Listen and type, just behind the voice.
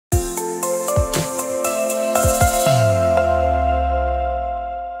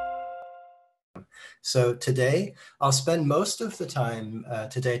So today, I'll spend most of the time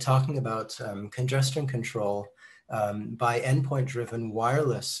today talking about congestion control by endpoint-driven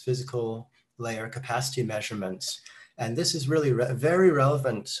wireless physical layer capacity measurements. And this is really very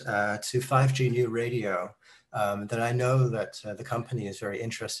relevant to 5G new radio that I know that the company is very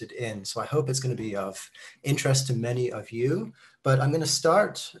interested in. So I hope it's going to be of interest to many of you. But I'm going to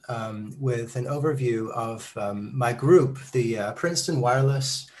start with an overview of my group, the Princeton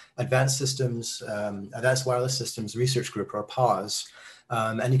Advanced Wireless Systems Research Group, or PAWS.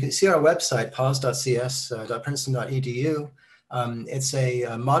 And you can see our website, paws.cs.princeton.edu. It's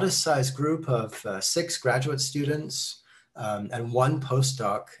a modest-sized group of 6 graduate students and 1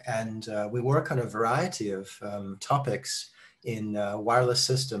 postdoc, and we work on a variety of topics in wireless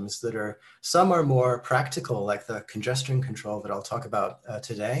systems that some are more practical, like the congestion control that I'll talk about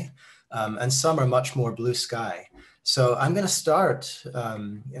today, and some are much more blue sky. So I'm going to start,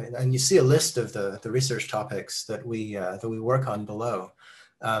 and you see a list of the research topics that we work on below.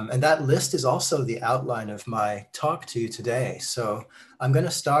 And that list is also the outline of my talk to you today. So I'm going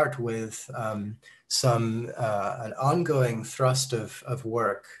to start with an ongoing thrust of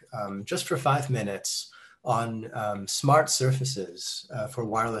work, just for 5 minutes, on smart surfaces for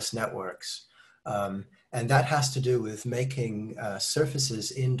wireless networks. And that has to do with making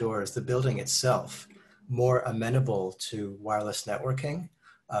surfaces indoors, the building itself, more amenable to wireless networking.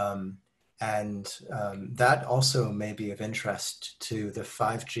 That also may be of interest to the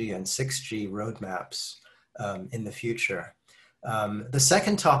 5G and 6G roadmaps in the future. The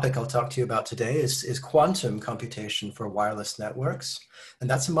second topic I'll talk to you about today is quantum computation for wireless networks. And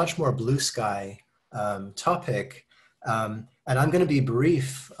that's a much more blue sky topic. And I'm going to be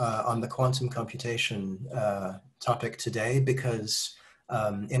brief on the quantum computation topic today because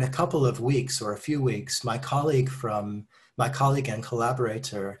in a couple of weeks or a few weeks, my colleague and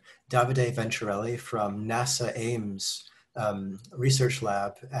collaborator, Davide Venturelli from NASA Ames Research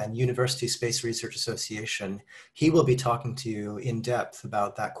Lab and University Space Research Association, he will be talking to you in depth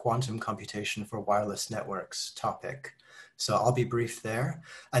about that quantum computation for wireless networks topic. So I'll be brief there.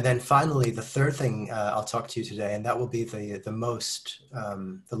 And then finally, the third thing I'll talk to you today, and that will be the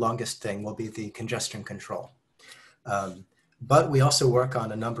longest thing, will be the congestion control. But we also work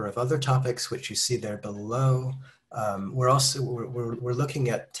on a number of other topics, which you see there below. We're looking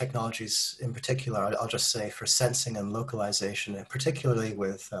at technologies in particular, I'll just say, for sensing and localization, and particularly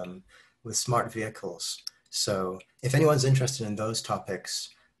with smart vehicles. So if anyone's interested in those topics,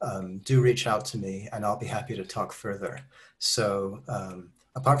 do reach out to me and I'll be happy to talk further. So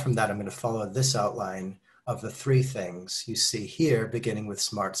apart from that, I'm going to follow this outline of the 3 things you see here, beginning with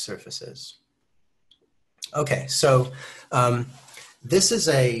smart surfaces. Okay, so this is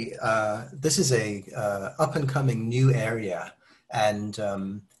a up and coming new area, and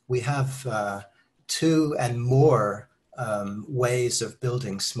we have 2 and more ways of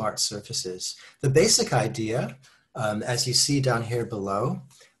building smart surfaces. The basic idea, as you see down here below,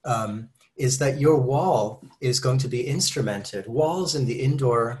 is that your wall is going to be instrumented. Walls in the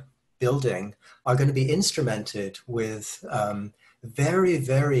indoor building are going to be instrumented with very,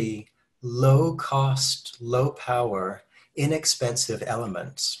 very low cost, low power, inexpensive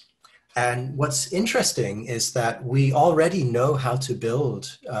elements. And what's interesting is that we already know how to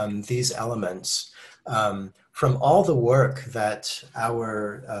build these elements from all the work that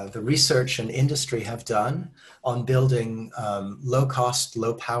the research and industry have done on building low cost,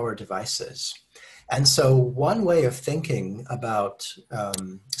 low power devices. And so one way of thinking about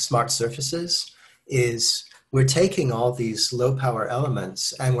smart surfaces is we're taking all these low power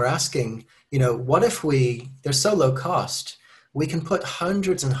elements and we're asking, what if they're so low cost, we can put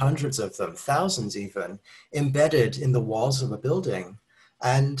hundreds and hundreds of them, thousands even, embedded in the walls of a building.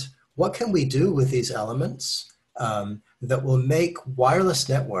 And what can we do with these elements that will make wireless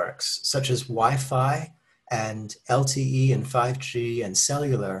networks such as Wi-Fi and LTE and 5G and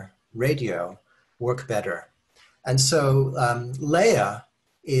cellular radio work better? And so Leia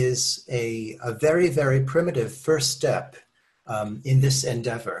is a very, very primitive first step in this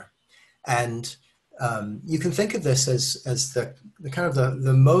endeavor. And you can think of this as the kind of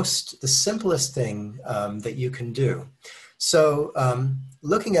the simplest thing that you can do. So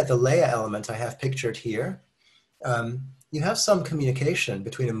looking at the Leia element I have pictured here, you have some communication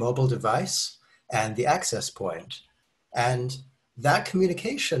between a mobile device and the access point. And that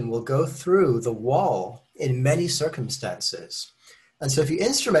communication will go through the wall in many circumstances. And so if you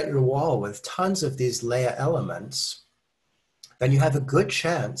instrument your wall with tons of these Leia elements, then you have a good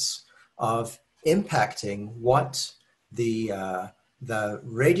chance of impacting what the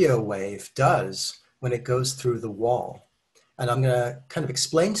radio wave does when it goes through the wall. And I'm going to kind of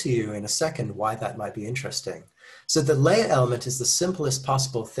explain to you in a second why that might be interesting. So the layer element is the simplest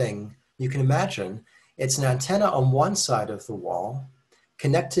possible thing you can imagine. It's an antenna on one side of the wall,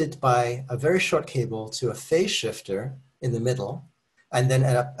 connected by a very short cable to a phase shifter in the middle, and then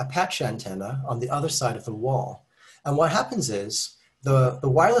a patch antenna on the other side of the wall. And what happens is the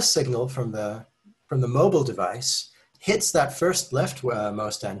wireless signal from the mobile device hits that first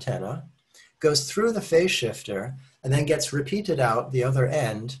leftmost antenna, goes through the phase shifter, and then gets repeated out the other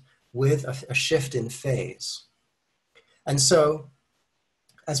end with a shift in phase. And so,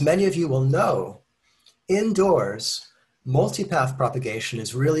 as many of you will know, indoors, multipath propagation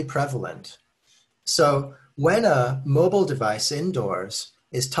is really prevalent. So when a mobile device indoors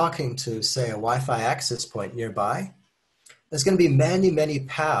is talking to, say, a Wi-Fi access point nearby, there's going to be many, many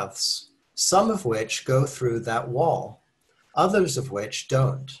paths, some of which go through that wall, others of which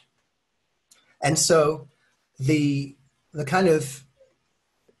don't. And so the kind of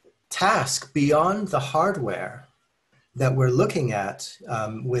task beyond the hardware that we're looking at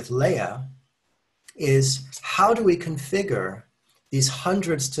with Leia is how do we configure these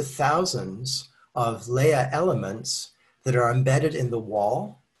hundreds to thousands of Leia elements that are embedded in the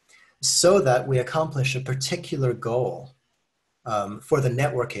wall so that we accomplish a particular goal for the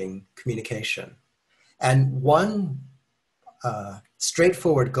networking communication. And one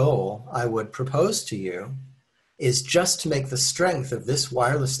straightforward goal I would propose to you is just to make the strength of this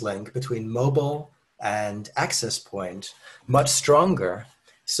wireless link between mobile and access point much stronger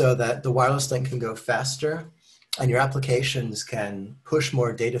so that the wireless link can go faster and your applications can push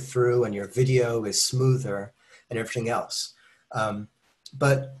more data through and your video is smoother and everything else.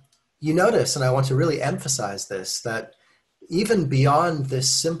 But you notice, and I want to really emphasize this, that even beyond this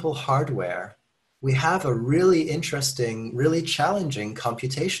simple hardware, we have a really interesting, really challenging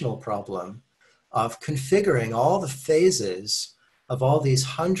computational problem of configuring all the phases of all these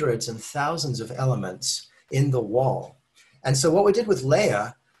hundreds and thousands of elements in the wall. And so what we did with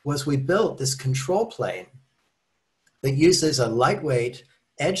Leia was we built this control plane that uses a lightweight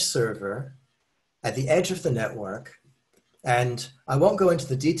edge server at the edge of the network. And I won't go into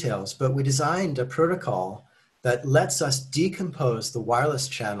the details, but we designed a protocol that lets us decompose the wireless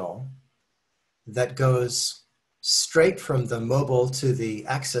channel that goes straight from the mobile to the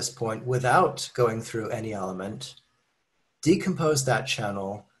access point without going through any element, decompose that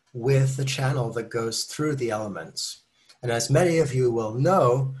channel with the channel that goes through the elements. And as many of you will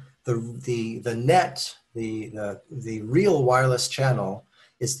know, the real wireless channel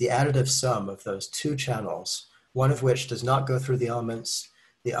is the additive sum of those two channels, one of which does not go through the elements,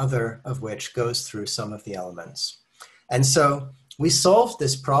 the other of which goes through some of the elements. And so we solved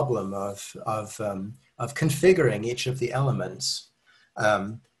this problem of configuring each of the elements.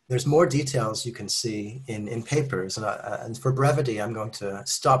 There's more details you can see in papers, and for brevity, I'm going to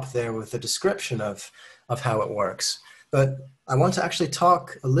stop there with the description of how it works. But I want to actually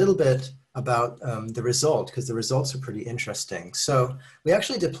talk a little bit about the result, because the results are pretty interesting. So we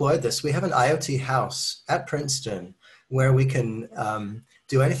actually deployed this. We have an IoT house at Princeton where we can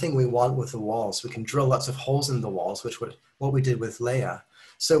do anything we want with the walls. We can drill lots of holes in the walls, which was what we did with Leia.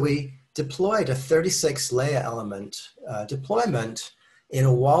 So we deployed a 36 Leia element deployment in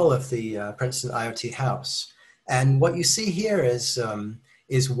a wall of the Princeton IoT house. And what you see here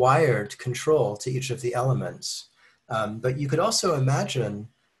is wired control to each of the elements. But you could also imagine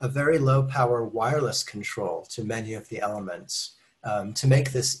a very low power wireless control to many of the elements to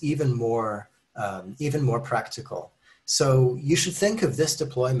make this even more practical. So you should think of this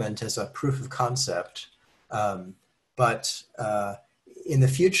deployment as a proof of concept. But in the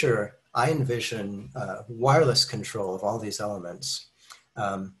future, I envision wireless control of all these elements.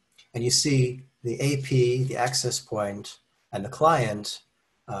 And you see the AP, the access point, and the client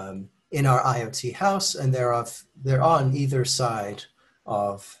in our IoT house, and they're on either side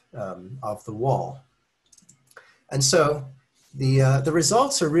of the wall. And so the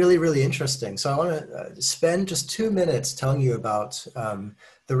results are really, really interesting. So I want to spend just 2 minutes telling you about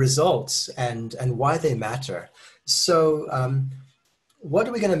the results and why they matter. So what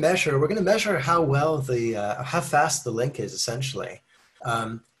are we going to measure? We're going to measure how well how fast the link is, essentially.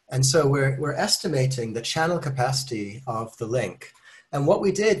 And so we're estimating the channel capacity of the link. And what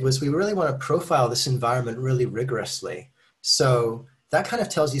we did was we really want to profile this environment really rigorously. So that kind of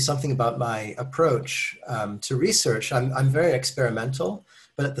tells you something about my approach to research. I'm very experimental,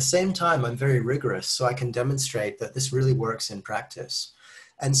 but at the same time, I'm very rigorous, so I can demonstrate that this really works in practice.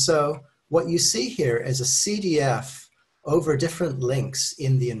 And so what you see here is a CDF over different links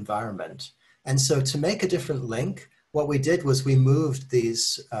in the environment. And so to make a different link, what we did was we moved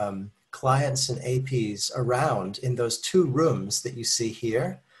these clients and APs around in those two rooms that you see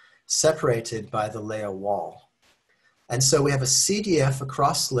here, separated by the layer wall. And so we have a CDF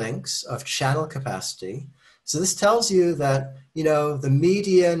across links of channel capacity. So this tells you that, you know, the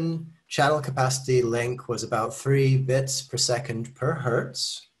median channel capacity link was about 3 bits per second per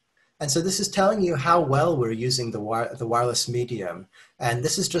hertz. And so this is telling you how well we're using the wireless medium. And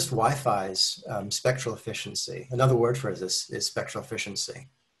this is just Wi-Fi's spectral efficiency. Another word for this is spectral efficiency.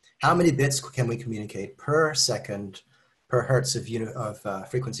 How many bits can we communicate per second per hertz of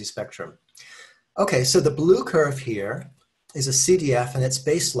frequency spectrum? Okay, so the blue curve here is a CDF and its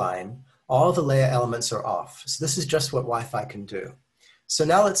baseline. All the layer elements are off. So this is just what Wi-Fi can do. So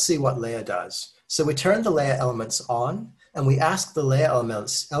now let's see what layer does. So we turn the layer elements on and we ask the layer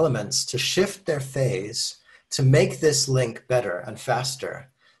elements to shift their phase to make this link better and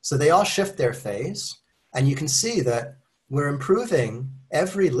faster. So they all shift their phase, and you can see that we're improving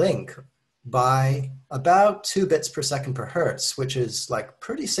every link by about 2 bits per second per hertz, which is like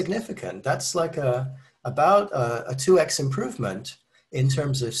pretty significant. That's like about a 2x improvement in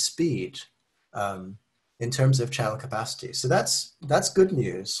terms of speed, in terms of channel capacity. So that's good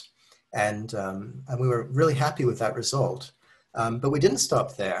news. And we were really happy with that result. But we didn't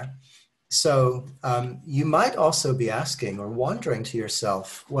stop there. So you might also be asking or wondering to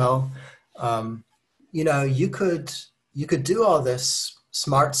yourself, well, you know, you could do all this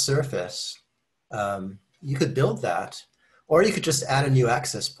smart surface. You could build that, or you could just add a new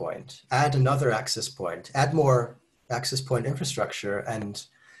access point, add another access point, add more access point infrastructure. And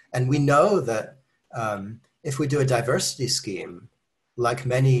we know that if we do a diversity scheme, like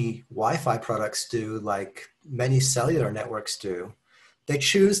many Wi-Fi products do, like many cellular networks do, they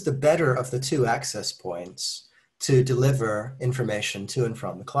choose the better of the 2 access points to deliver information to and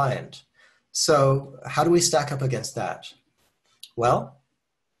from the client. So how do we stack up against that? Well,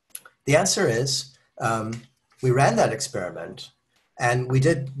 the answer is we ran that experiment and we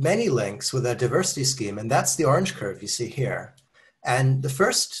did many links with a diversity scheme, and that's the orange curve you see here. And the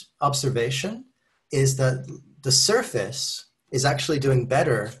first observation is that the surface is actually doing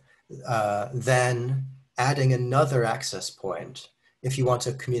better than adding another access point if you want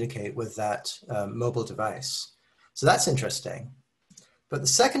to communicate with that mobile device. So that's interesting. But the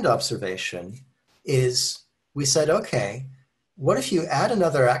second observation is we said, okay, what if you add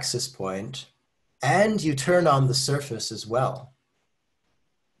another access point and you turn on the surface as well?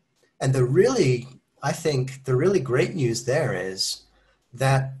 And I think the really great news there is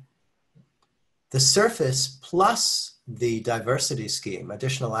that the surface plus the diversity scheme,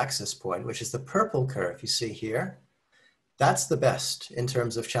 additional access point, which is the purple curve you see here, that's the best in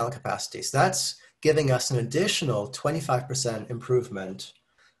terms of channel capacity. So that's giving us an additional 25% improvement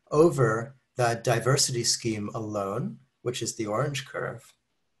over the diversity scheme alone, which is the orange curve.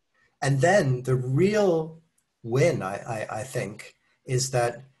 And then the real win, I think, is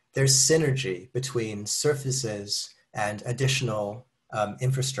that there's synergy between surfaces and additional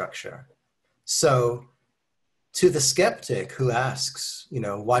infrastructure. So to the skeptic who asks, you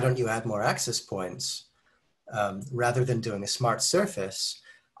know, why don't you add more access points rather than doing a smart surface,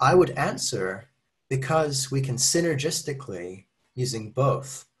 I would answer, because we can synergistically, using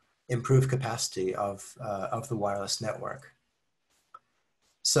both, improve capacity of the wireless network.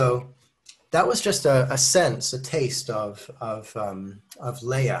 So that was just a sense, a taste of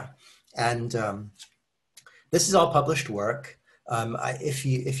Leia. And this is all published work.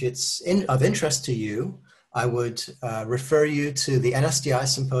 If it's of interest to you, I would refer you to the NSDI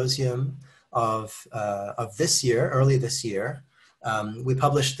symposium of this year, early this year. We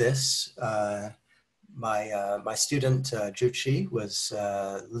published this. My student, Juchi, was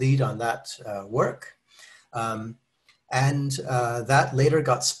lead on that work. And that later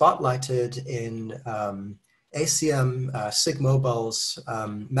got spotlighted in ACM SIG-Mobile's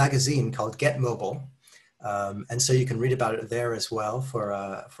magazine called Get Mobile. And so you can read about it there as well for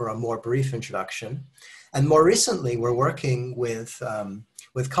a more brief introduction. And more recently, we're working with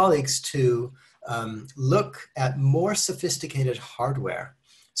colleagues to look at more sophisticated hardware.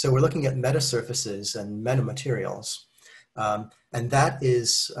 So we're looking at metasurfaces and metamaterials. And that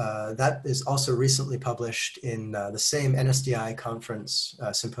is also recently published in the same NSDI conference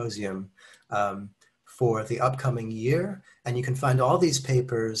symposium for the upcoming year. And you can find all these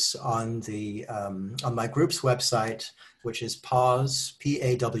papers on my group's website, which is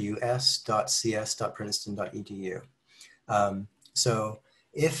paws.cs.princeton.edu. So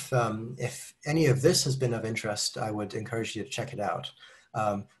if any of this has been of interest, I would encourage you to check it out.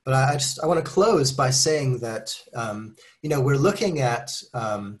 But I want to close by saying that you know, we're looking at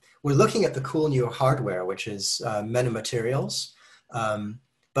the cool new hardware, which is metamaterials.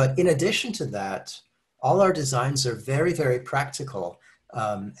 But in addition to that, all our designs are very, very practical,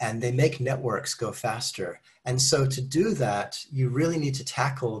 and they make networks go faster. And so to do that, you really need to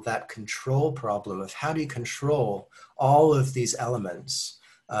tackle that control problem of how do you control all of these elements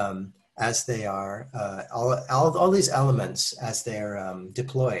as they are, all these elements as they're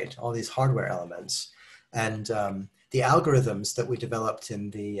deployed, all these hardware elements. And the algorithms that we developed in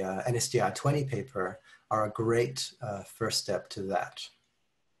the NSDI 20 paper are a great first step to that.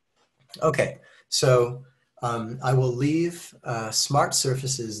 Okay, so I will leave smart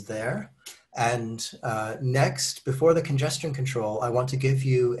surfaces there. And next, before the congestion control, I want to give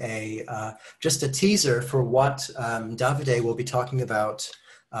you just a teaser for what Davide will be talking about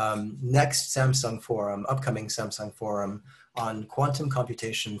next Samsung forum, upcoming Samsung forum on quantum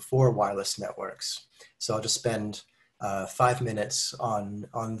computation for wireless networks. So I'll just spend 5 minutes on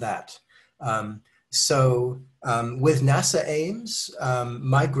that. With NASA Ames,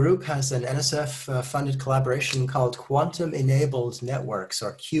 my group has an NSF funded collaboration called Quantum Enabled Networks,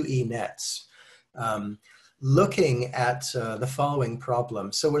 or QE-NETs, looking at the following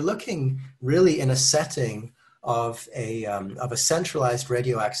problem. So we're looking really in a setting of a centralized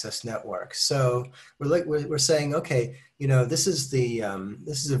radio access network. So we're saying, okay, you know, this is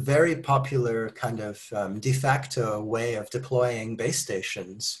a very popular kind of de facto way of deploying base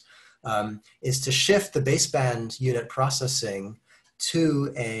stations. Is to shift the baseband unit processing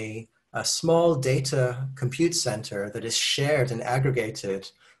to a small data compute center that is shared and aggregated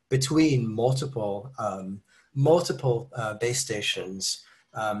between multiple base stations,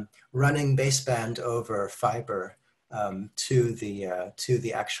 running baseband over fiber to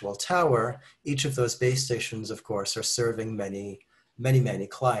the actual tower. Each of those base stations, of course, are serving many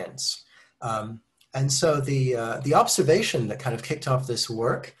clients. And so the observation that kind of kicked off this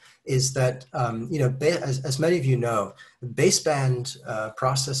work is that, you know, as many of you know, baseband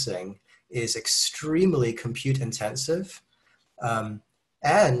processing is extremely compute intensive,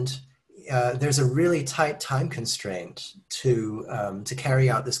 and there's a really tight time constraint to carry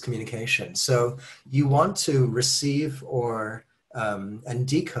out this communication. So you want to receive or and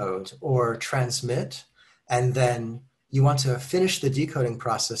decode or transmit, and then you want to finish the decoding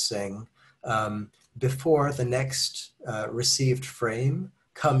processing before the next received frame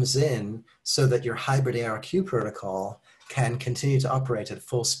comes in, so that your hybrid ARQ protocol can continue to operate at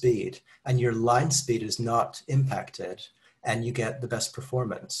full speed and your line speed is not impacted and you get the best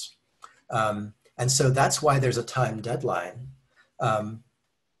performance. And so that's why there's a time deadline.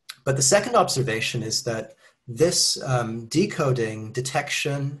 But the second observation is that this decoding,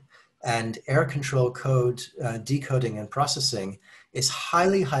 detection, and air control code decoding and processing is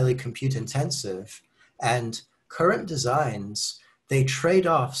highly compute intensive, and current designs, they trade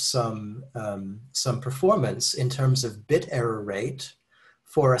off some performance in terms of bit error rate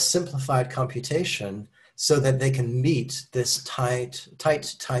for a simplified computation so that they can meet this tight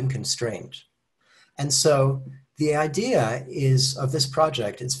time constraint. And so the idea is of this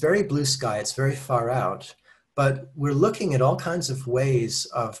project, it's very blue sky, it's very far out, but we're looking at all kinds of ways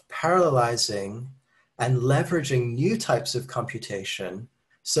of parallelizing and leveraging new types of computation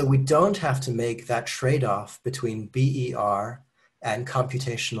so we don't have to make that trade-off between BER and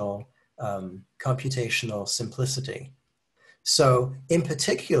computational simplicity. So in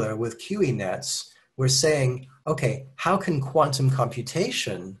particular with QE-NETs, we're saying, okay, how can quantum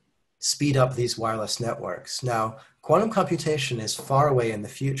computation speed up these wireless networks? Now, quantum computation is far away in the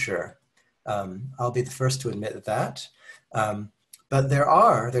future. I'll be the first to admit that. But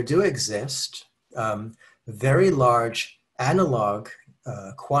there do exist very large analog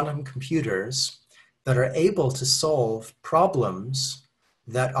quantum computers that are able to solve problems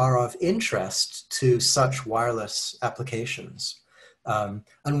that are of interest to such wireless applications.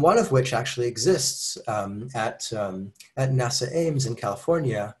 And one of which actually exists at NASA Ames in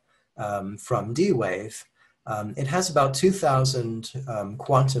California from D-Wave. It has about 2,000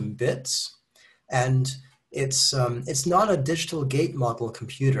 quantum bits, and it's not a digital gate model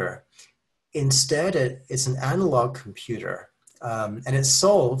computer. Instead, it's an analog computer. And it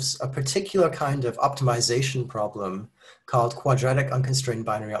solves a particular kind of optimization problem called quadratic unconstrained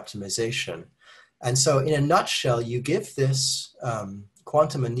binary optimization. And so in a nutshell, you give this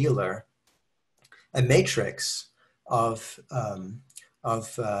quantum annealer a matrix of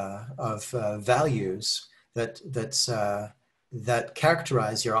values that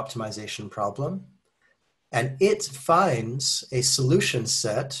characterize your optimization problem. And it finds a solution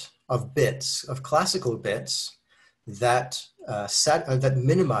set of bits, of classical bits, that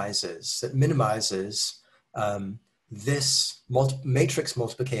minimizes this matrix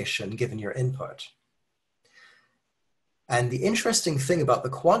multiplication given your input. And the interesting thing about the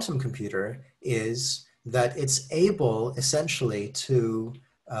quantum computer is that it's able essentially to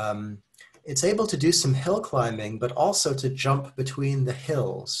it's able to do some hill climbing, but also to jump between the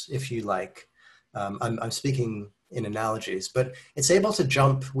hills, if you like. I'm speaking in analogies, but it's able to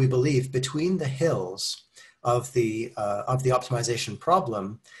jump, we believe, between the hills of the optimization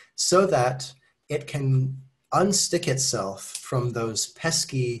problem so that it can unstick itself from those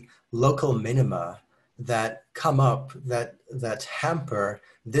pesky local minima that come up that hamper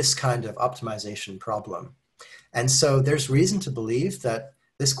this kind of optimization problem. And so there's reason to believe that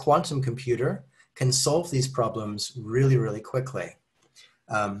this quantum computer can solve these problems really, really quickly.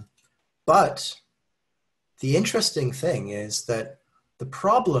 But the interesting thing is that the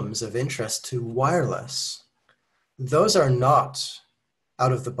problems of interest to wireless, those are not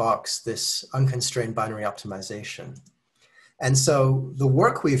out of the box this unconstrained binary optimization. And so the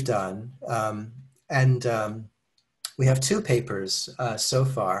work we've done, we have 2 papers so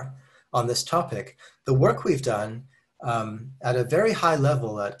far on this topic. The work we've done at a very high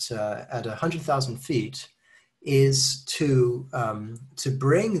level at 100,000 feet is to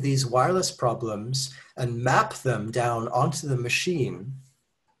bring these wireless problems and map them down onto the machine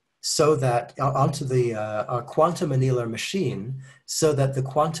so that onto the quantum annealer machine so that the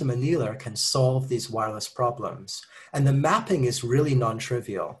quantum annealer can solve these wireless problems. And the mapping is really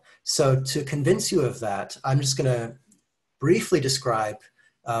non-trivial. So to convince you of that, I'm just going to briefly describe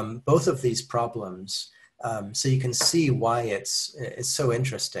both of these problems so you can see why it's so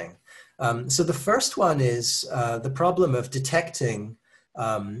interesting. So the first one is the problem of detecting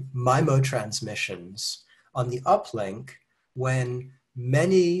MIMO transmissions on the uplink when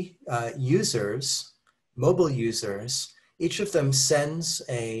many users, mobile users, each of them sends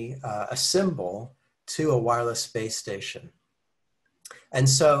a symbol to a wireless base station. And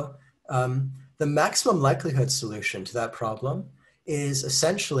so the maximum likelihood solution to that problem is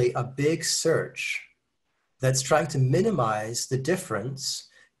essentially a big search that's trying to minimize the difference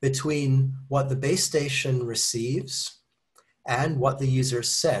between what the base station receives and what the user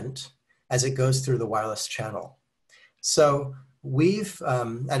sent as it goes through the wireless channel. So we've,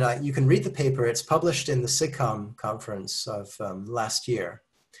 you can read the paper, it's published in the SIGCOMM conference of last year.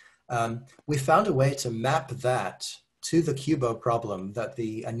 We found a way to map that to the QUBO problem that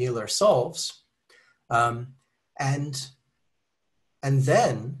the annealer solves. And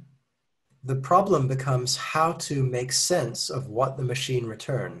then the problem becomes how to make sense of what the machine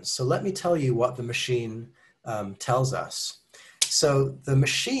returns. So let me tell you what the machine tells us. So the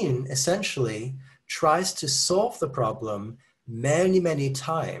machine essentially tries to solve the problem many, many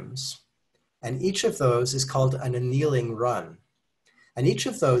times. And each of those is called an annealing run. And each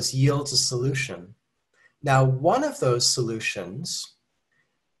of those yields a solution. Now, one of those solutions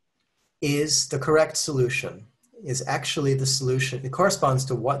is the correct solution, is actually the solution. It corresponds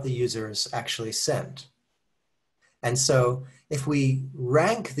to what the users actually sent. And so if we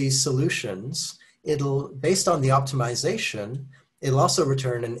rank these solutions, it'll, based on the optimization, it'll also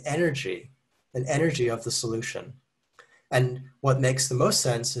return an energy of the solution. And what makes the most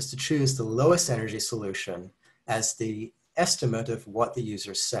sense is to choose the lowest energy solution as the estimate of what the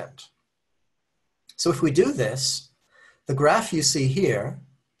user sent. So if we do this, the graph you see here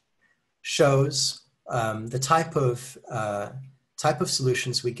shows the type of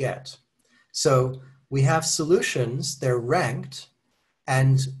solutions we get. So we have solutions, they're ranked,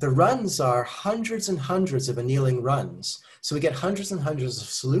 and the runs are hundreds and hundreds of annealing runs. So we get hundreds and hundreds of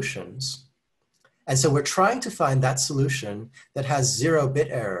solutions. And so we're trying to find that solution that has 0 bit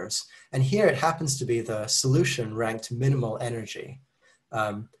errors. And here it happens to be the solution ranked minimal energy.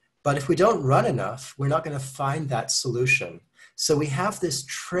 But if we don't run enough, we're not going to find that solution. So we have this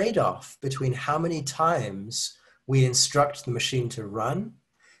trade-off between how many times we instruct the machine to run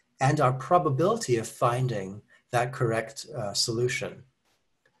and our probability of finding that correct solution.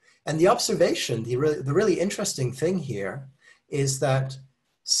 And the observation, the really interesting thing here is that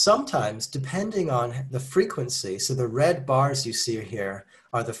sometimes, depending on the frequency, so the red bars you see here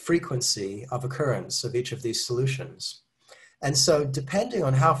are the frequency of occurrence of each of these solutions. And so depending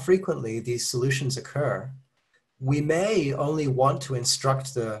on how frequently these solutions occur, we may only want to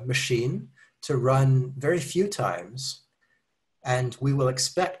instruct the machine to run very few times, and we will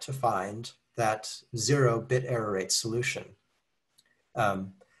expect to find that 0 bit error rate solution.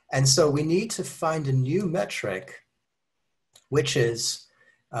 And so we need to find a new metric, which is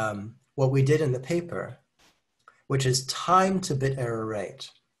what we did in the paper, which is time to bit error rate.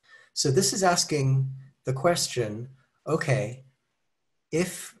 So this is asking the question, okay,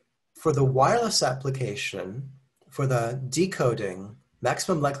 if for the wireless application, for the decoding,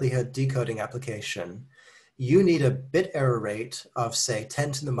 maximum likelihood decoding application, you need a bit error rate of, say,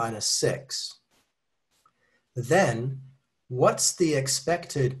 10 to the minus 6, then what's the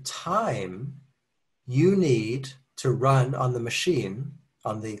expected time you need to run on the machine,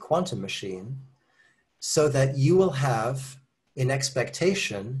 on the quantum machine, so that you will have, in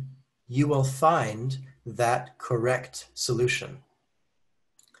expectation, you will find that correct solution.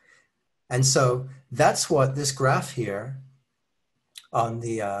 And so that's what this graph here on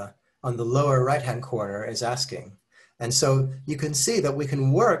the lower right-hand corner is asking. And so you can see that we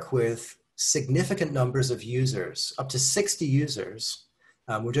can work with significant numbers of users, up to 60 users.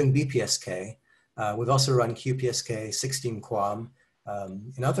 We're doing BPSK. We've also run QPSK, 16 QAM,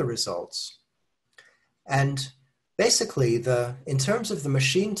 in other results. And basically, in terms of the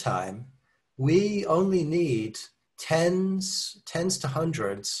machine time, we only need tens to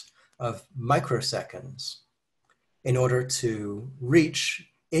hundreds of microseconds in order to reach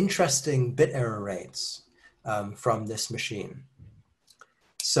interesting bit error rates from this machine.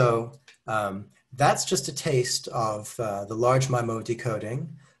 So that's just a taste of the large MIMO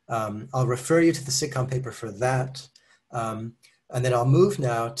decoding. I'll refer you to the SIGCOMM paper for that. And then I'll move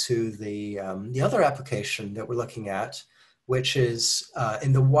now to the other application that we're looking at, which is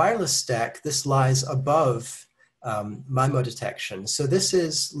in the wireless stack. This lies above MIMO detection. So this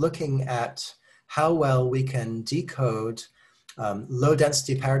is looking at how well we can decode low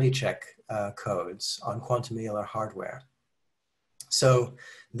density parity check codes on quantum ELR hardware. So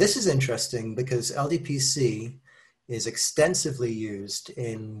this is interesting because LDPC is extensively used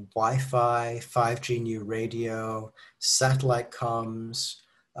in Wi-Fi, 5G new radio, satellite comms,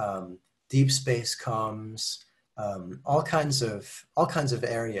 deep space comms, all kinds of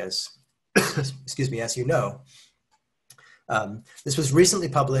areas. Excuse me, as you know. This was recently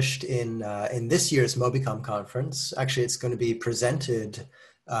published in this year's MobiCom conference. Actually, it's going to be presented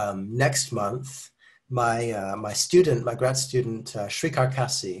next month. My grad student, Shrikar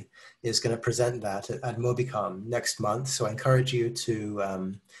Kasi, is going to present that at MobiCom next month. So I encourage you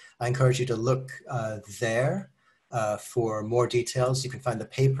to look there for more details. You can find the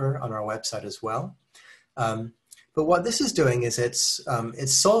paper on our website as well. But what this is doing is it's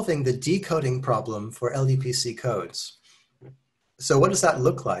solving the decoding problem for LDPC codes. So what does that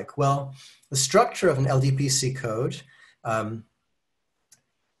look like? Well, the structure of an LDPC code,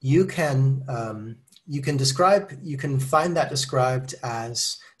 you can find that described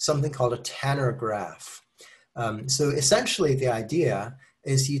as something called a Tanner graph. So essentially the idea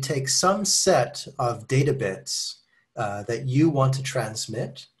is you take some set of data bits that you want to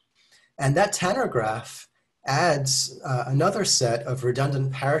transmit, and that Tanner graph adds another set of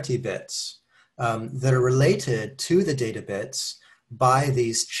redundant parity bits that are related to the data bits by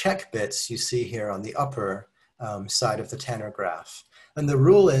these check bits you see here on the upper side of the Tanner graph. And the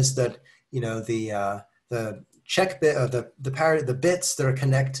rule is that, you know, the check bit, or the bits that are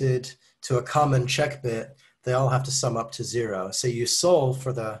connected to a common check bit, they all have to sum up to 0. So you solve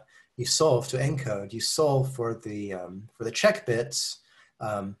to encode, you solve for the check bits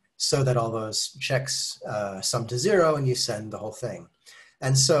so that all those checks sum to 0, and you send the whole thing.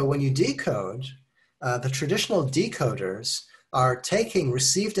 And so when you decode, the traditional decoders are taking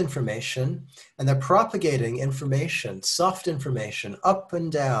received information and they're propagating information, soft information, up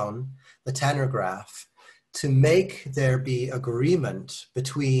and down the Tanner graph to make there be agreement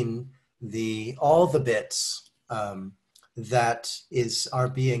between all the bits that are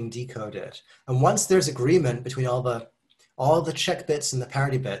being decoded. And once there's agreement between all the check bits and the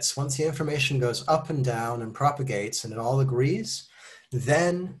parity bits, once the information goes up and down and propagates and it all agrees,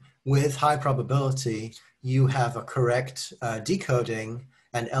 then with high probability, you have a correct decoding,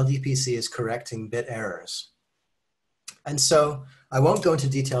 and LDPC is correcting bit errors. And so I won't go into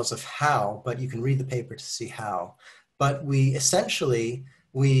details of how, but you can read the paper to see how. But we essentially,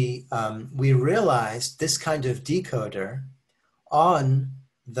 we realized this kind of decoder on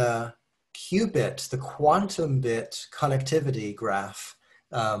the qubit, the quantum bit connectivity graph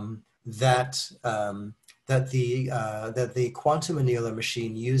that the quantum annealer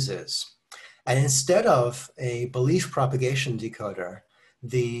machine uses. And instead of a belief propagation decoder,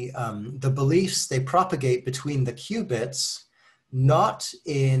 the beliefs, they propagate between the qubits, not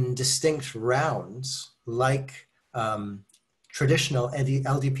in distinct rounds like traditional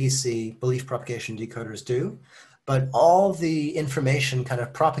LDPC belief propagation decoders do, but all the information kind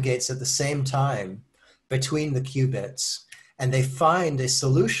of propagates at the same time between the qubits, and they find a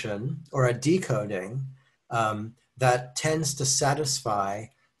solution or a decoding that tends to satisfy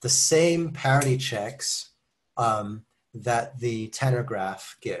the same parity checks that the Tanner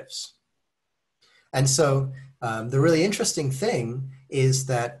graph gives. And so the really interesting thing is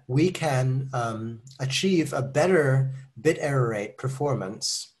that we can achieve a better bit error rate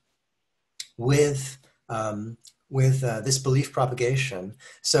performance with this belief propagation.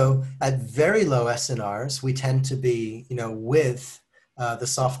 So at very low SNRs, we tend to be, with the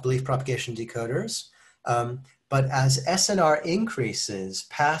soft belief propagation decoders. But as SNR increases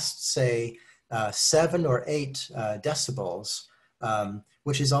past, say, 7 or 8 decibels,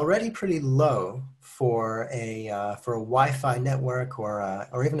 which is already pretty low for a Wi-Fi network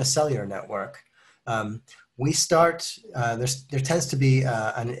or even a cellular network, we start. There tends to be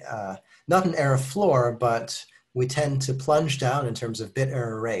not an error floor, but we tend to plunge down in terms of bit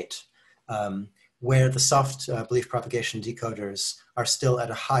error rate, where the soft belief propagation decoders are still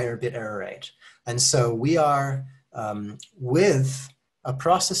at a higher bit error rate. And so we are, with a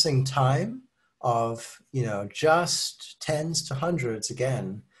processing time of, just tens to hundreds,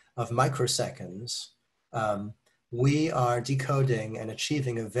 again, of microseconds, we are decoding and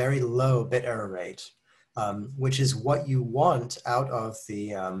achieving a very low bit error rate, which is what you want out of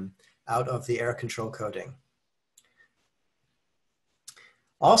the error control coding.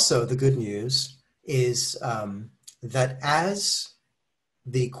 Also, the good news is that as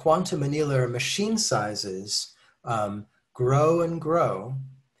the quantum annealer machine sizes grow and grow,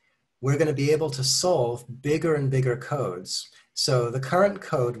 we're going to be able to solve bigger and bigger codes. So the current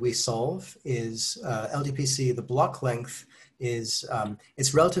code we solve is LDPC. The block length is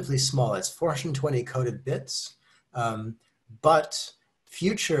it's relatively small. It's 420 coded bits, but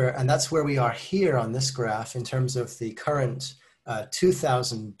future, and that's where we are here on this graph in terms of the current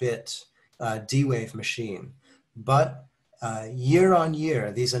 2000-bit D-Wave machine. But year on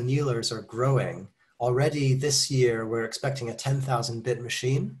year, these annealers are growing. Already this year, we're expecting a 10,000-bit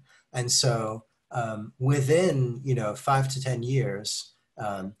machine. And so within 5 to 10 years,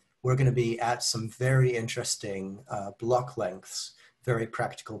 we're going to be at some very interesting block lengths, very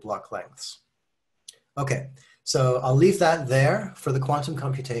practical block lengths. Okay, so I'll leave that there for the quantum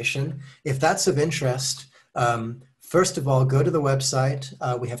computation. If that's of interest, first of all, go to the website.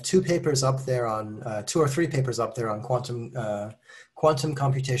 We have 2 papers up there on, 2 or 3 papers up there on quantum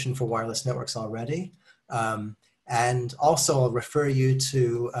computation for wireless networks already. And also I'll refer you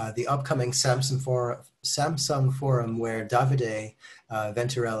to the upcoming Samsung forum where Davide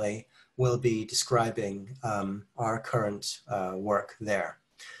Venturelli will be describing our current work there.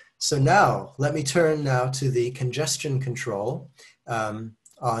 So now, let me turn now to the congestion control for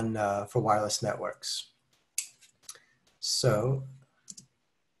wireless networks. So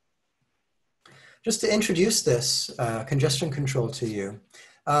just to introduce this congestion control to you.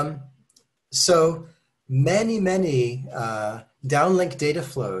 So many downlink data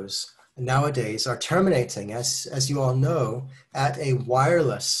flows nowadays are terminating, as you all know, at a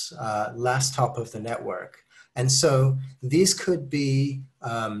wireless last hop of the network. And so these could be,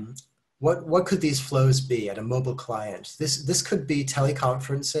 what could these flows be at a mobile client? This could be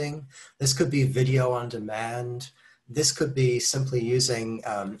teleconferencing, this could be video on demand, this could be simply using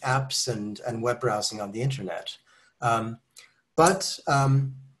apps and web browsing on the internet. But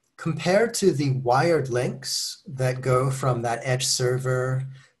compared to the wired links that go from that edge server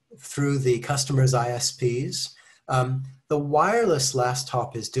through the customer's ISPs, the wireless last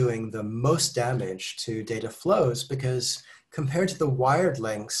hop is doing the most damage to data flows because compared to the wired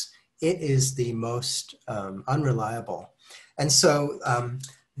links, it is the most unreliable. And so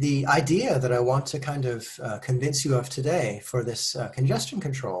the idea that I want to kind of convince you of today for this congestion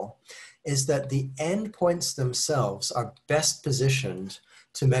control is that the endpoints themselves are best positioned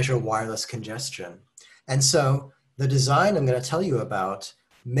to measure wireless congestion. And so the design I'm going to tell you about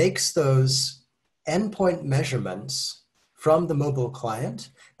makes those endpoint measurements from the mobile client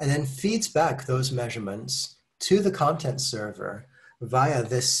and then feeds back those measurements to the content server via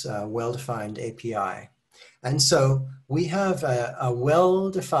this well-defined API. And so we have a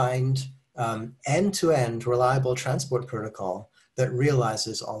well-defined end-to-end reliable transport protocol that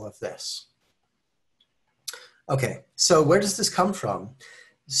realizes all of this. Okay, so where does this come from?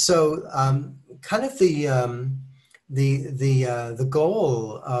 So kind of the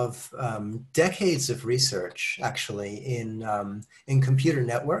goal of decades of research actually in computer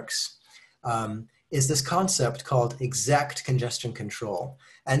networks is this concept called exact congestion control.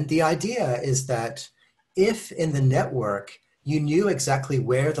 And the idea is that if in the network you knew exactly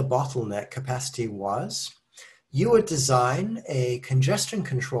where the bottleneck capacity was, you would design a congestion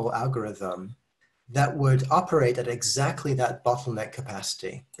control algorithm that would operate at exactly that bottleneck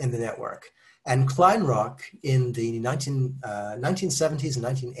capacity in the network. And Kleinrock in the 1970s and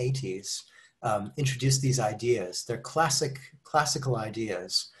 1980s introduced these ideas. They're classical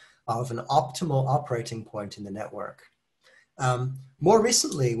ideas of an optimal operating point in the network. More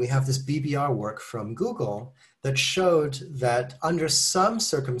recently, we have this BBR work from Google that showed that under some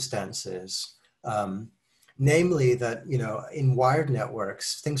circumstances, namely that, in wired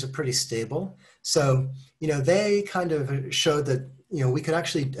networks, things are pretty stable. So, they kind of showed that, we could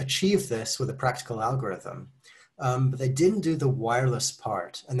actually achieve this with a practical algorithm, but they didn't do the wireless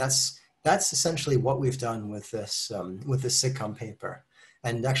part. And that's essentially what we've done with this SIGCOMM paper.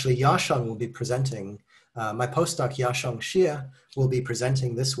 And actually, Yasheng will be presenting, my postdoc Yasheng Xie will be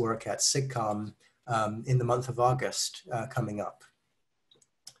presenting this work at SIGCOMM in the month of August coming up.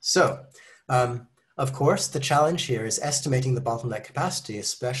 So, of course, the challenge here is estimating the bottleneck capacity,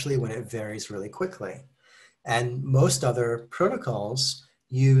 especially when it varies really quickly. And most other protocols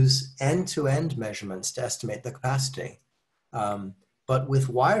use end-to-end measurements to estimate the capacity. But with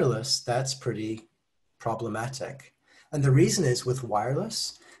wireless, that's pretty problematic. And the reason is with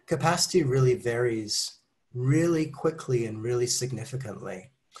wireless, capacity really varies really quickly and really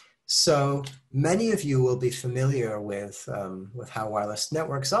significantly. So many of you will be familiar with how wireless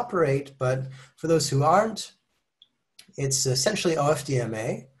networks operate, but for those who aren't, it's essentially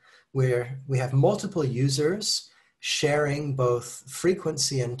OFDMA, where we have multiple users sharing both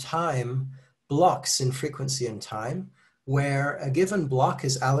frequency and time, blocks in frequency and time, where a given block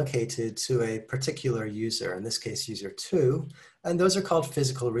is allocated to a particular user, in this case, user 2, and those are called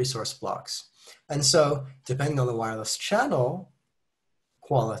physical resource blocks. And so, depending on the wireless channel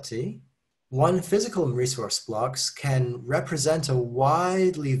quality, one physical resource blocks can represent a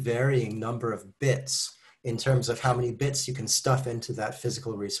widely varying number of bits in terms of how many bits you can stuff into that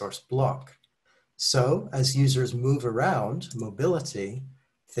physical resource block. So, as users move around, mobility,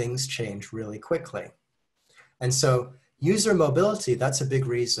 things change really quickly. And so, user mobility, that's a big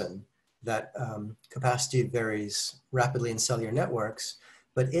reason that capacity varies rapidly in cellular networks,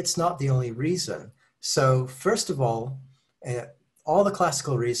 but it's not the only reason. So first of all the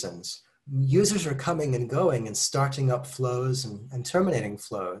classical reasons, users are coming and going and starting up flows and terminating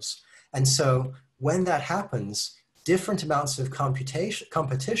flows. And so when that happens, different amounts of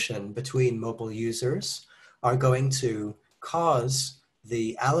competition between mobile users are going to cause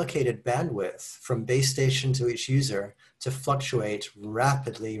the allocated bandwidth from base station to each user to fluctuate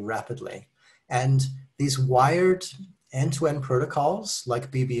rapidly. And these wired end-to-end protocols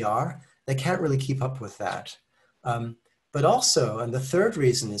like BBR, they can't really keep up with that. But also, and the third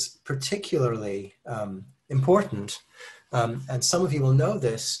reason is particularly important, and some of you will know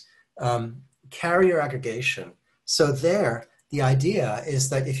this, carrier aggregation. So there, the idea is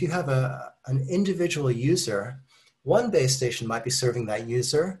that if you have an individual user, one base station might be serving that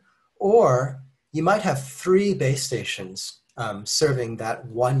user, or you might have 3 base stations serving that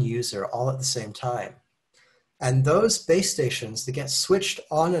one user all at the same time. And those base stations, they get switched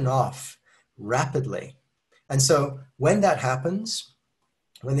on and off rapidly. And so when that happens,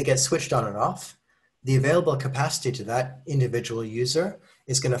 when they get switched on and off, the available capacity to that individual user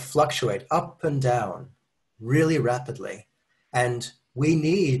is going to fluctuate up and down really rapidly. And we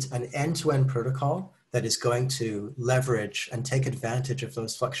need an end-to-end protocol that is going to leverage and take advantage of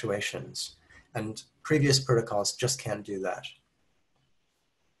those fluctuations. And previous protocols just can't do that.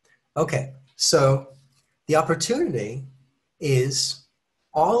 Okay, so the opportunity is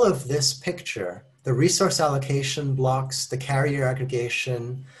all of this picture, the resource allocation blocks, the carrier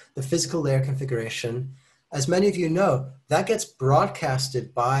aggregation, the physical layer configuration. As many of you know, that gets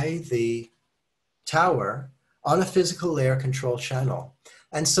broadcasted by the tower on a physical layer control channel.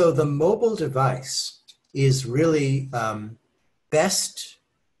 And so the mobile device is really best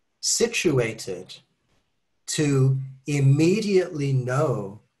situated to immediately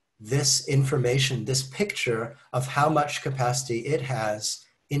know this information, this picture of how much capacity it has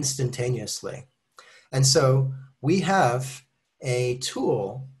instantaneously. And so we have a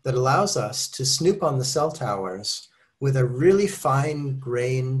tool that allows us to snoop on the cell towers with a really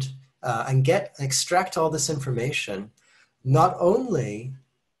fine-grained and extract all this information, not only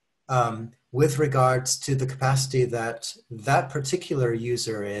with regards to the capacity that that particular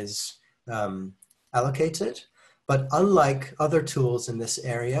user is allocated, but unlike other tools in this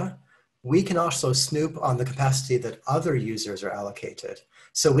area, we can also snoop on the capacity that other users are allocated.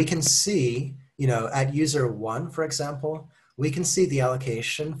 So we can see, at user 1, for example, we can see the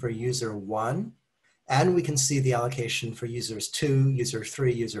allocation for user 1, and we can see the allocation for users 2, user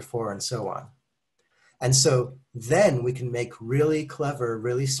 3, user 4, and so on. And so then we can make really clever,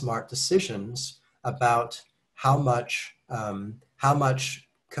 really smart decisions about how much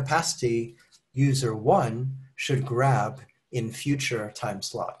capacity user 1 should grab in future time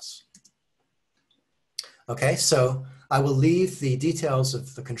slots. Okay, so I will leave the details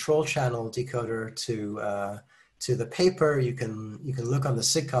of the control channel decoder to the paper. You can look on the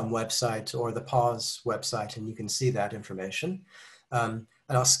SIGCOMM website or the PAWS website, and you can see that information. And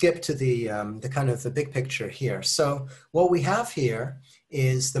I'll skip to the kind of the big picture here. So what we have here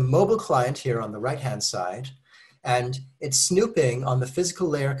is the mobile client here on the right-hand side, and it's snooping on the physical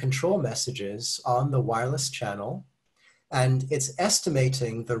layer control messages on the wireless channel, and it's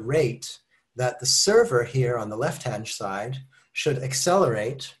estimating the rate that the server here on the left-hand side should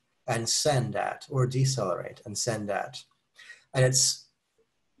accelerate and send at, or decelerate and send at. And it's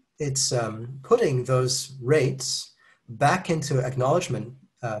putting those rates back into acknowledgement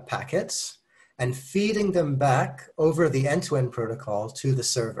packets and feeding them back over the end-to-end protocol to the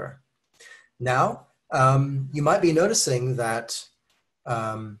server. Now, you might be noticing that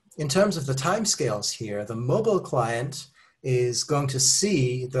in terms of the timescales here, the mobile client is going to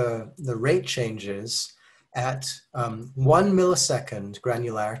see the rate changes at 1 millisecond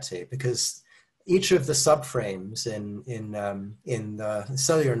granularity, because each of the subframes in the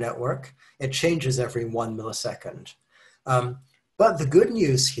cellular network, it changes every 1 millisecond. But the good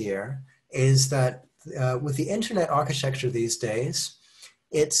news here is that with the internet architecture these days,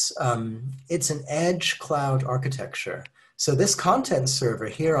 it's an edge cloud architecture. So this content server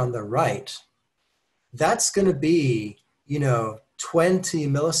here on the right, that's going to be, 20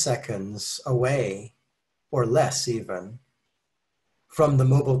 milliseconds away, or less even, from the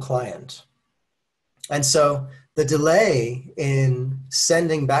mobile client. And so the delay in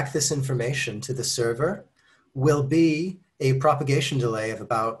sending back this information to the server will be a propagation delay of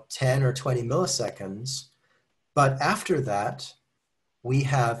about 10 or 20 milliseconds. But after that, we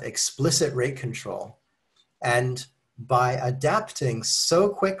have explicit rate control. And by adapting so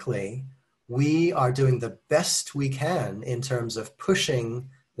quickly, we are doing the best we can in terms of pushing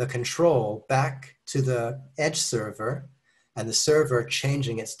the control back to the edge server and the server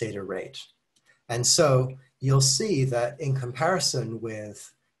changing its data rate. And so you'll see that in comparison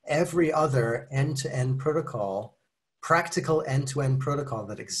with every other end-to-end protocol, practical end-to-end protocol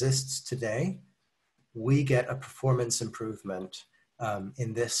that exists today, we get a performance improvement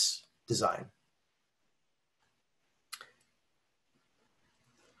in this design.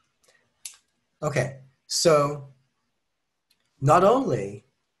 Okay, so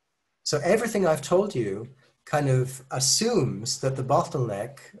so everything I've told you kind of assumes that the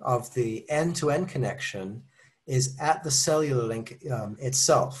bottleneck of the end-to-end connection is at the cellular link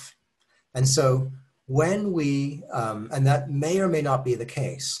itself. And so when we, and that may or may not be the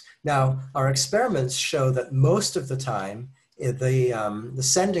case. Now, our experiments show that most of the time, the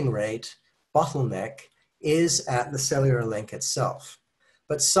sending rate bottleneck is at the cellular link itself.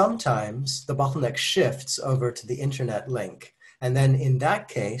 But sometimes the bottleneck shifts over to the internet link. And then in that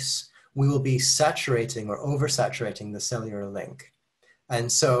case, we will be saturating or oversaturating the cellular link.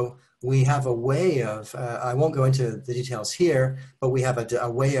 And so we have a way of, I won't go into the details here, but we have a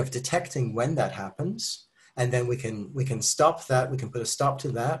way of detecting when that happens. And then we can stop that, we can put a stop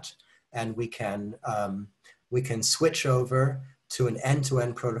to that, and we can switch over to an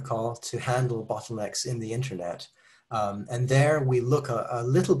end-to-end protocol to handle bottlenecks in the internet. And there we look a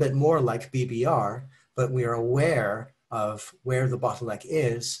little bit more like BBR, but we are aware of where the bottleneck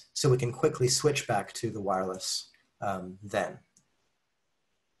is, so we can quickly switch back to the wireless then.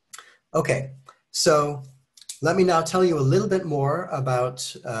 Okay, so let me now tell you a little bit more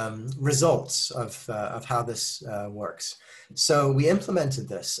about results of how this works. So we implemented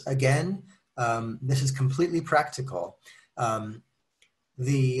this. Again, this is completely practical.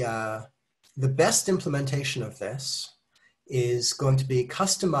 The best implementation of this is going to be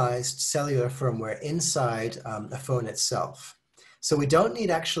customized cellular firmware inside a phone itself. So we don't need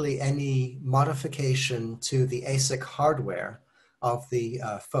actually any modification to the ASIC hardware of the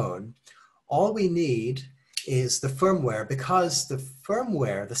phone. All we need is the firmware, because the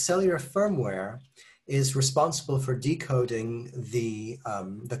cellular firmware is responsible for decoding the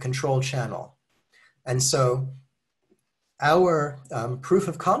control channel. And so our proof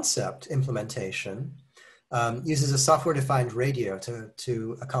of concept implementation uses a software-defined radio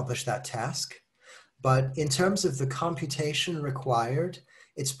to accomplish that task. But in terms of the computation required,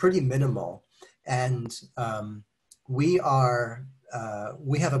 it's pretty minimal. And we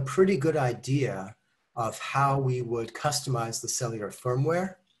have a pretty good idea of how we would customize the cellular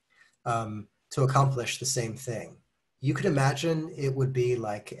firmware to accomplish the same thing. You could imagine it would be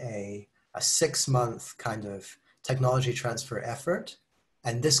like a 6-month kind of technology transfer effort,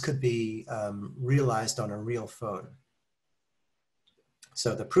 and this could be realized on a real phone.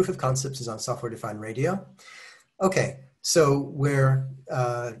 So the proof of concept is on software-defined radio. Okay, so we're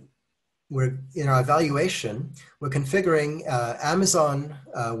we're in our evaluation, we're configuring Amazon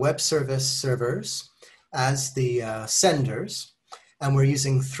Web Service servers as the senders, and we're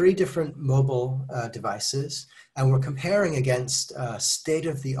using 3 different mobile devices, and we're comparing against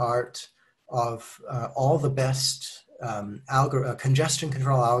state-of-the-art of all the best congestion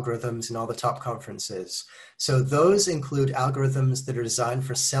control algorithms in all the top conferences. So those include algorithms that are designed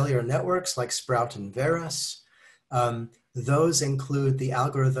for cellular networks like Sprout and Verus. Those include the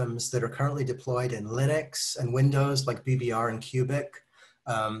algorithms that are currently deployed in Linux and Windows like BBR and Cubic.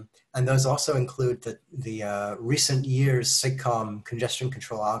 And those also include the recent years SIGCOMM congestion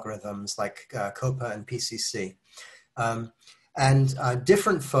control algorithms like COPA and PCC. And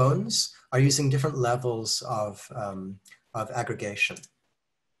different phones are using different levels of aggregation.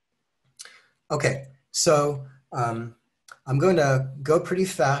 Okay, so I'm going to go pretty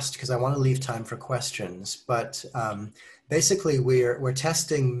fast because I want to leave time for questions, but basically we're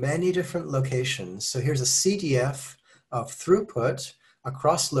testing many different locations. So here's a CDF of throughput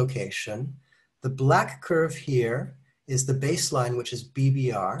across location. The black curve here is the baseline, which is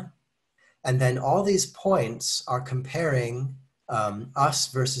BBR. And then all these points are comparing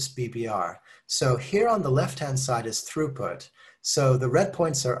us versus BBR. So here on the left-hand side is throughput. So the red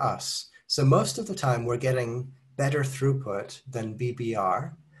points are us. So most of the time we're getting better throughput than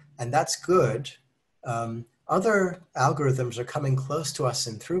BBR, and that's good. Other algorithms are coming close to us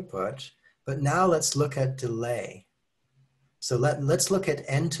in throughput, but now let's look at delay. So let's look at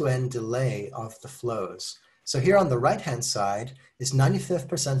end-to-end delay of the flows. So here on the right-hand side is 95th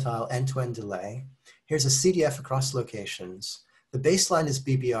percentile end-to-end delay. Here's a CDF across locations. The baseline is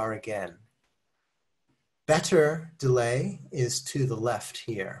BBR again. Better delay is to the left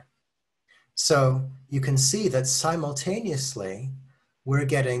here. So you can see that simultaneously, we're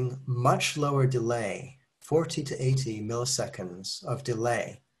getting much lower delay, 40 to 80 milliseconds of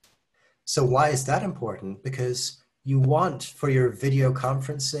delay. So why is that important? Because you want, for your video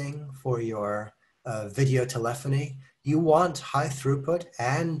conferencing, for your video telephony, you want high throughput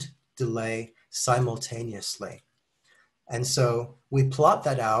and delay simultaneously. And so we plot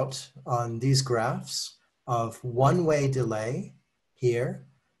that out on these graphs of one-way delay here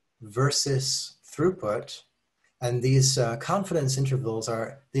versus throughput. And these confidence intervals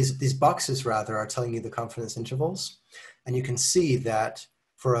are, these boxes rather, are telling you the confidence intervals. And you can see that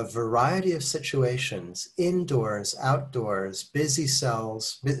for a variety of situations, indoors, outdoors, busy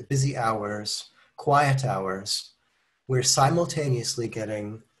cells, busy hours, quiet hours, we're simultaneously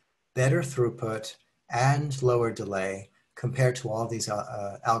getting better throughput and lower delay compared to all these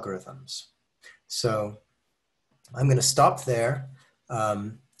algorithms. So I'm going to stop there.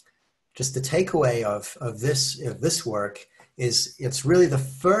 Just the takeaway of this work is it's really the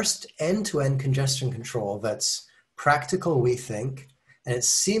first end-to-end congestion control that's practical, we think, and it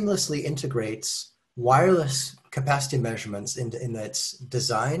seamlessly integrates wireless capacity measurements in its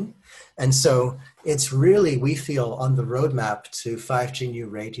design. And so it's really, we feel, on the roadmap to 5G new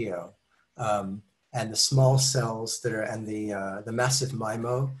radio, and the small cells that are, and the massive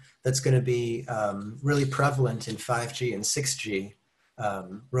MIMO that's going to be really prevalent in 5G and 6G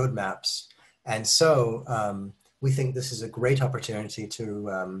roadmaps. And so we think this is a great opportunity to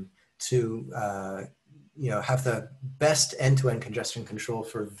have the best end-to-end congestion control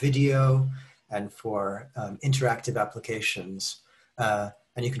for video and for interactive applications. And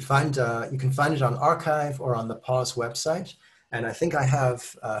you can find it on Archive or on the PAWS website. And I think I have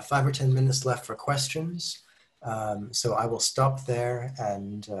 5 or 10 minutes left for questions. So I will stop there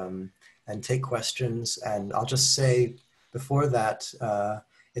and take questions. And I'll just say before that,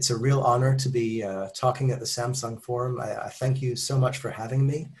 it's a real honor to be talking at the Samsung Forum. I thank you so much for having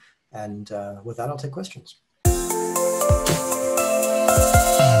me. And with that, I'll take questions.